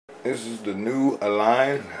This is the new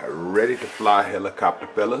Align ready to fly helicopter,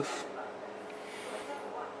 fellas.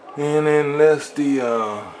 And unless the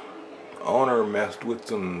owner messed with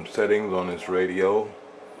some settings on this radio,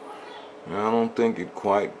 I don't think it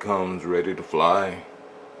quite comes ready to fly.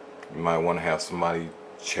 You might want to have somebody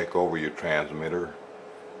check over your transmitter,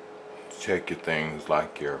 check your things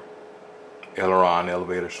like your aileron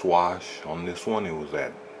elevator swash. On this one it was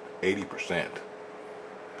at 80%. It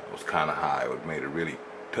was kind of high. It made it really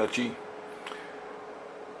touchy,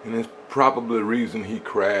 and it's probably the reason he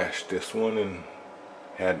crashed this one and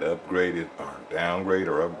had to upgrade it, or downgrade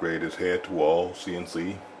or upgrade his head to all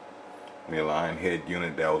CNC. The Align head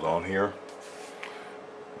unit that was on here.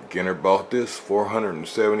 Beginner bought this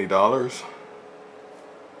 $470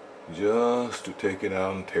 just to take it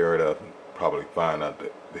out and tear it up, and probably find out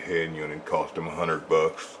that the head unit cost him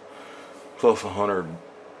 $100 plus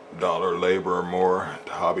 $100 labor or more at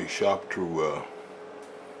the hobby shop to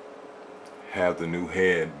have the new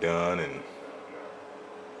head done and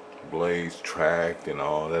blades tracked and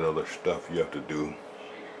all that other stuff you have to do.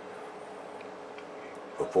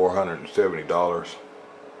 For $470,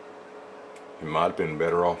 he might have been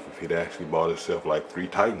better off if he'd actually bought himself like 3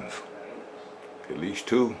 Titans, at least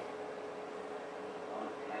 2.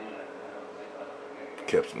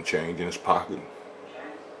 Kept some change in his pocket,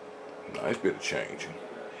 nice bit of change.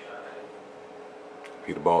 If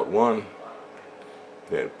he'd have bought 1,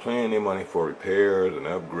 he had plenty of money for repairs and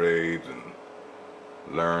upgrades, and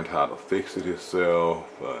learned how to fix it himself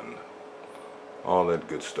and all that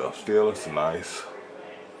good stuff. Still, it's a nice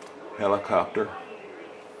helicopter.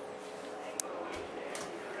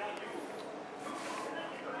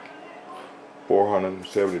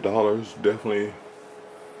 $470, definitely.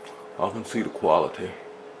 I can see the quality.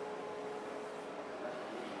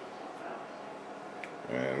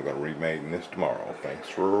 And I'm gonna remake this tomorrow. Thanks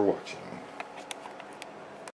for watching.